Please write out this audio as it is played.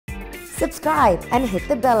subscribe and hit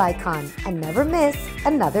the bell icon and never miss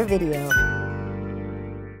another video.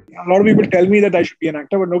 A lot of people tell me that I should be an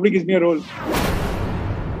actor, but nobody gives me a role.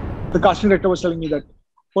 The casting director was telling me that.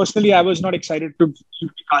 Personally, I was not excited to be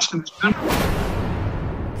cast in this film.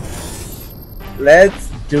 Let's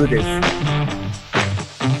do this.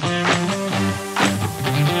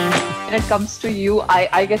 When it comes to you,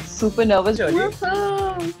 I get super nervous.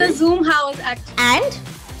 The Zoom house act. And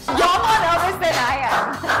You're more nervous than I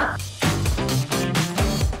am.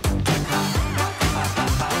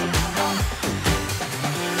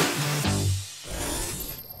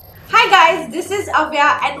 Hi guys, this is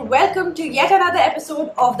Avya and welcome to yet another episode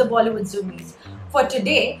of the Bollywood Zoomies. For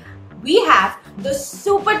today, we have the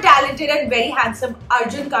super talented and very handsome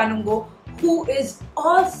Arjun Kanungo, who is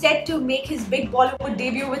all set to make his big Bollywood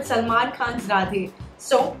debut with Salman Khan's Radhe.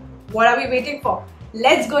 So, what are we waiting for?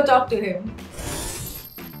 Let's go talk to him.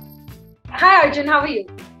 Hi Arjun, how are you?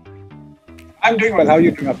 I'm doing well. How are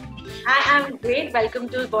you doing? I am great. Welcome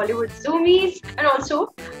to Bollywood Zoomies and also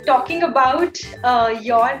talking about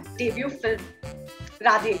your debut film,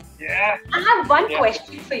 Radhe. Yeah. I have one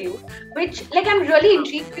question for you, which I'm really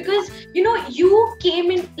intrigued because you came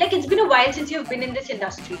in, it's been a while since you've been in this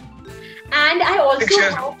industry. And I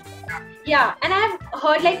also and I have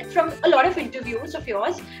heard from a lot of interviews of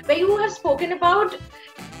yours where you have spoken about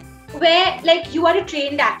where you are a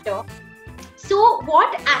trained actor. So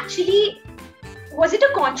what actually was it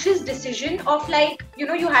a conscious decision of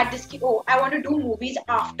you had this I want to do movies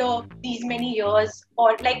after these many years,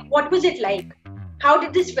 or what was it like? How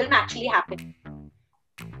did this film actually happen?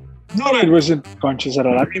 No, it wasn't conscious at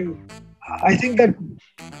all. I mean, I think that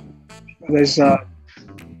there's a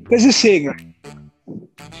saying, right?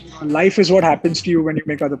 Life is what happens to you when you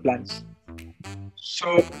make other plans.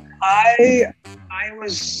 So I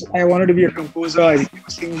wanted to be a composer. I became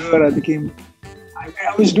a singer.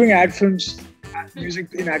 I was doing ad films,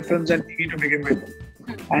 music in ad films and TV to begin with.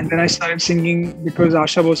 And then I started singing because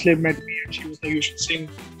Asha Bhosle met me and she was like, you should sing.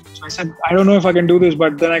 So I said, I don't know if I can do this,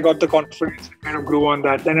 but then I got the confidence and kind of grew on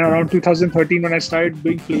that. Then around 2013, when I started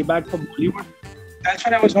doing playback for Bollywood, that's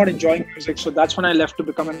when I was not enjoying music. So that's when I left to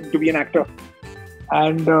be an actor.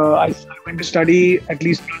 And I went to study at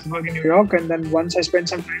least Strasbourg in New York. And then once I spent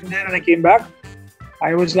some time there and I came back,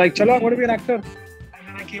 I was like, chalo, I'm going to be an actor. And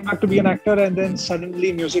then I came back to be an actor and then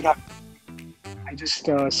suddenly music happened. I just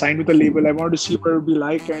signed with a label. I wanted to see what it would be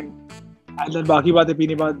like. And then Baki Baatein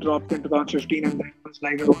Peeni Baat dropped in 2015. And then it was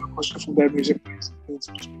like a roller coaster from their music. It's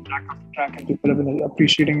just been track after track. And people have been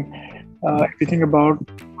appreciating everything about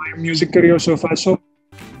my music career so far. So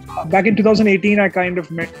back in 2018, I kind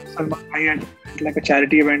of met Salman at a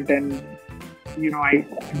charity event. And, I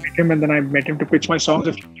met him and then I met him to pitch my songs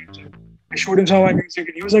a few times. And I showed him some of my music.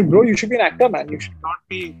 And he was like, bro, you should be an actor, man. You should not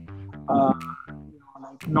be...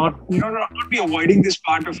 not be avoiding this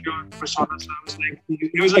part of your persona. So I was like,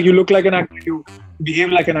 he was like, you look like an actor, you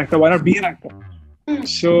behave like an actor, why not be an actor?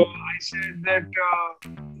 So I said that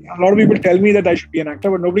a lot of people tell me that I should be an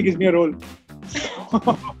actor, but nobody gives me a role.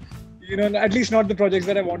 At least not the projects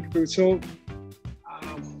that I want to do. So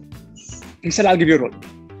he said, I'll give you a role.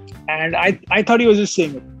 And I thought he was just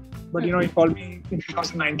saying it. But he called me in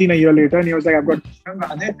 2019, a year later, and he was like, I've got this film,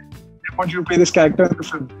 Radhe. I want you to play this character in the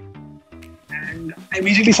film. And I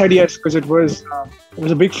immediately said yes because it was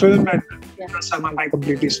a big film and I trust Salman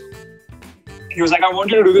completely. So he was like, I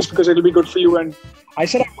want you to do this because it'll be good for you. And I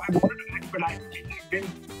said I wanted to act, but I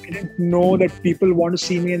didn't know that people want to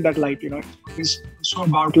see me in that light. It's so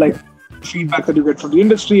about feedback that you get from the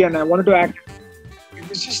industry, and I wanted to act. It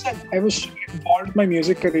was just that I was so involved in my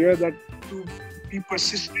music career that to be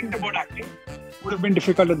persistent about acting would have been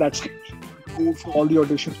difficult at that stage. To go for all the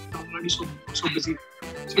auditions, I'm already so busy.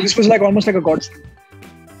 So this was almost like a godsend.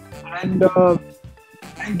 And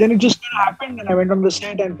then it just happened, and I went on the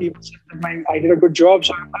set and people said that I did a good job.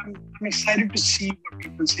 So I'm excited to see what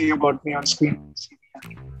people say about me on screen.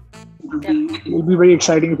 It'll be very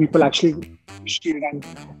exciting if people actually appreciate it. And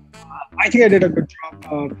I think I did a good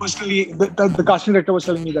job. Personally, the casting director was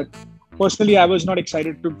telling me that personally I was not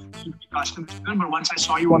excited to be cast in this film, but once I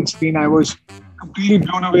saw you on screen, I was completely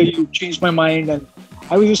blown away. You changed my mind and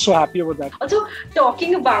I was just so happy about that. Also,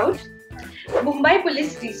 talking about Mumbai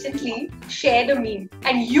police recently shared a meme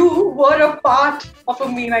and you were a part of a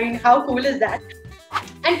meme. I mean, how cool is that?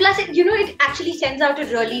 And plus, it actually sends out a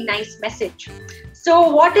really nice message. So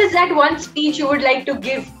what is that one speech you would like to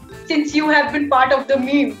give since you have been part of the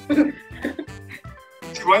meme?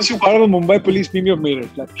 Once you're part of a Mumbai police meme, you've made it.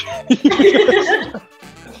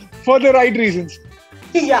 For the right reasons.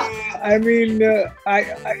 Yeah. I mean, it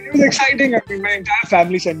was exciting. I mean, my entire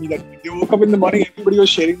family sent me that. They woke up in the morning, everybody was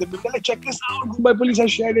sharing the video. Like, check this out, Mumbai police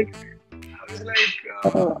has shared it. was like,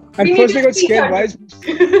 at We first I need a got scared. speech, Why is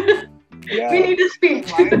We need a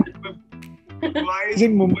speech. why is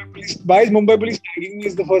in Mumbai police? Why is Mumbai police tagging me?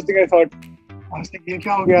 Is the first thing I thought. I was like, ये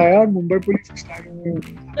क्या हो गया यार? Mumbai police is tagging me.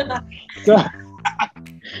 So,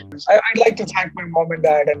 I'd like to thank my mom and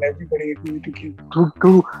dad and everybody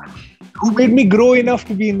who made me grow enough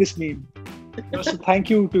to be in this meme. So thank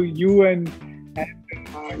you to you and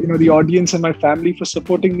the audience and my family for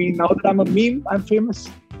supporting me. Now that I'm a meme, I'm famous.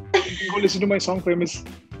 You can go listen to my song Famous.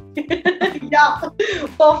 Yeah,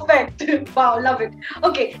 perfect. Wow, love it.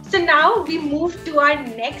 Okay, so now we move to our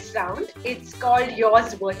next round. It's called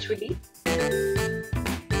Yours Virtually.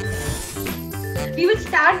 We will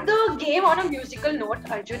start the game on a musical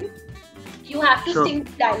note, Arjun. You have to sing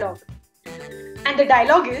dialogue. And the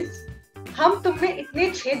dialogue is, हम तुम में इतने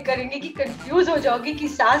छेद करेंगे कि confuse हो जाओगी कि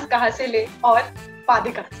सांस कहाँ से ले और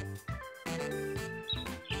पादे कहाँ से.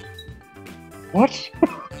 What?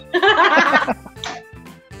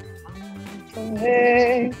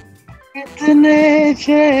 तुम्हें इतने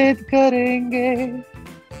छेद करेंगे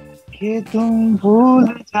कि तुम भूल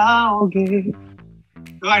जाओगे.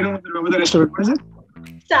 No, I don't remember the rest of it. What is it?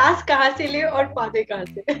 सांस कहाँ से ले और पादे कहाँ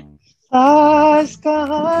से. सांस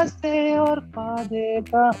कहाँ से और पादे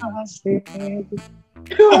कहाँ से.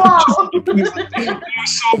 Wow.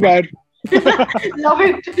 So bad. Love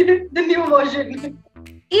it. The new version.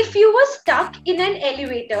 If you were stuck in an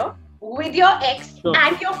elevator with your ex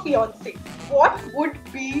and your fiancé, what would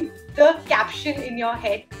be the caption in your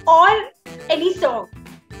head or any song?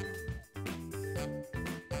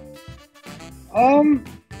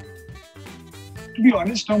 To be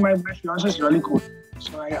honest, no, my fiance is really cool.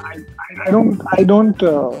 So I don't I'm not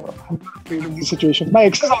afraid of these situations. My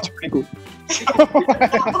ex is also pretty cool. So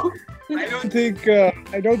I don't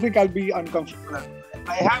think I'll be uncomfortable.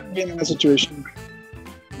 I have been in a situation where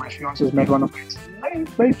my fiance has met one of my exes.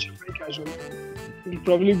 Very chill, very casual. It'll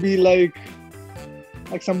probably be like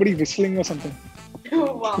somebody whistling or something.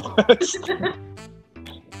 Wow. It's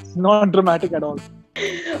not dramatic at all.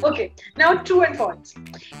 Okay, now true and false.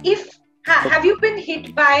 Have you been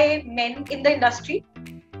hit by men in the industry?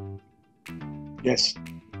 Yes.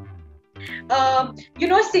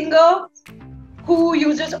 Singer who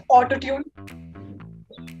uses autotune?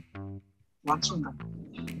 Lots of them.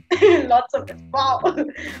 Lots of them. Wow.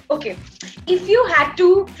 Okay. If you had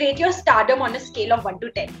to rate your stardom on a scale of 1 to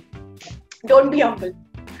 10, don't be humble.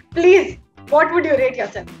 Please, what would you rate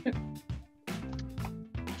yourself?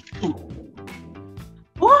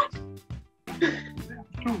 What?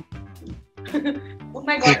 Oh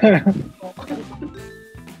my god.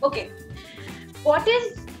 Okay. What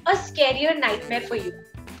is a scarier nightmare for you?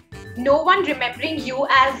 No one remembering you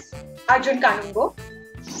as Arjun Kanungo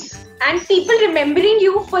and people remembering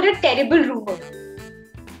you for a terrible rumor.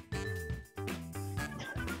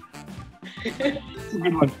 It's a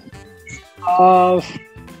good one. I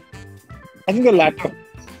think the latter.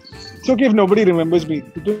 It's okay if nobody remembers me.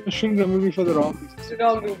 People shouldn't remember me for the wrong reasons.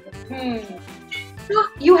 Wrong rumor. So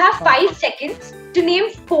you have 5 seconds to name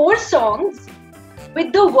 4 songs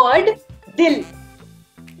with the word Dil.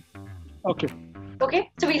 Okay. Okay,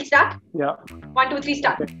 so we'll start. Yeah. 1, 2, 3,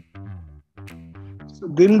 start. Okay. So,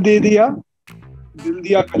 Dil De Diya, Dil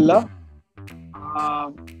Diya Kalla,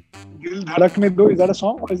 Dil Dhadakne Do. Is that a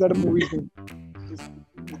song or is that a movie name?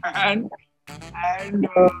 And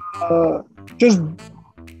just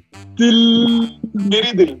Dil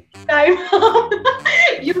Meri Dil. Time.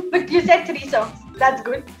 you said 3 songs. That's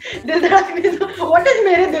good. Dil Dhadakne Do. What is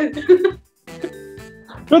Mere Dil?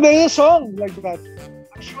 No, there is a song like that.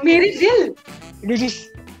 Mere Dil. It was just.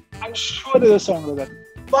 I'm sure there's a song like that.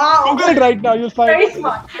 Wow. Google it right now. You'll find Very it.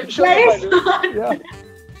 smart. I'm sure Very you'll find smart. it. Yeah.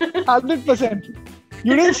 100%.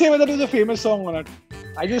 You didn't say whether it was a famous song or not.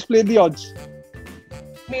 I just played the odds.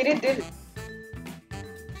 Mere Dil.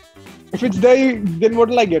 If it's there, then what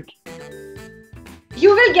will I get?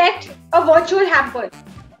 You will get a virtual hamper.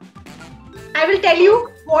 I will tell you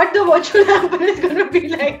what the virtual hamper is going to be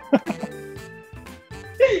like.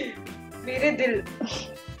 Mere Dil.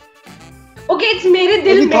 Okay, it's Mere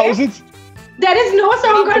Dil mein. Thousands. There is no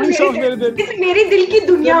song called Mere Dil. It's Mere Dil ki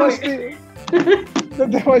dunya mein.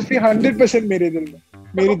 There must be 100% Mere Dil mein.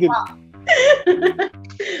 Mere Dil. Wow.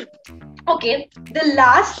 Okay, the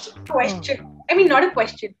last question. I mean, not a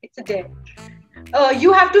question. It's a dare.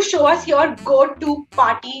 You have to show us your go-to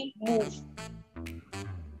party move.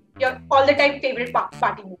 Your all-the-time favorite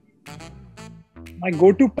party move. My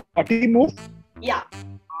go-to party move? Yeah.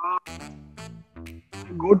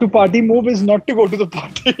 Go-to party move is not to go to the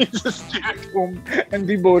party. Just stay at home and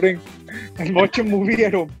be boring and watch a movie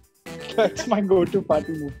at home. That's my go-to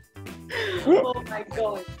party move. Oh my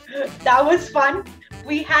god. That was fun.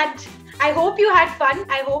 I hope you had fun.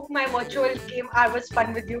 I hope my virtual game hour was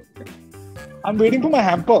fun with you. I'm waiting for my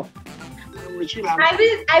hamper. Virtual hamper.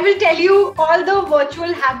 I will tell you all the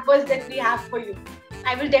virtual hampers that we have for you.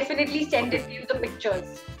 I will definitely send it to you, the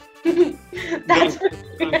pictures. That's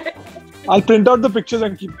I'll print out the pictures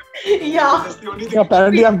and keep them. Yeah. That's the only thing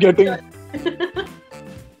apparently I'm getting.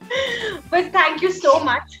 But thank you so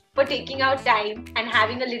much for taking out time and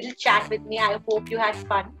having a little chat with me. I hope you had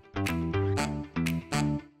fun.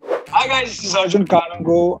 Hi guys, this is Arjun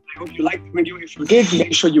Kanungo. I hope you liked the video. If you did,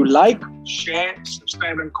 make sure you like, share,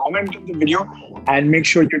 subscribe and comment on the video. And make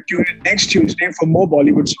sure you tune in next Tuesday for more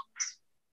Bollywood songs.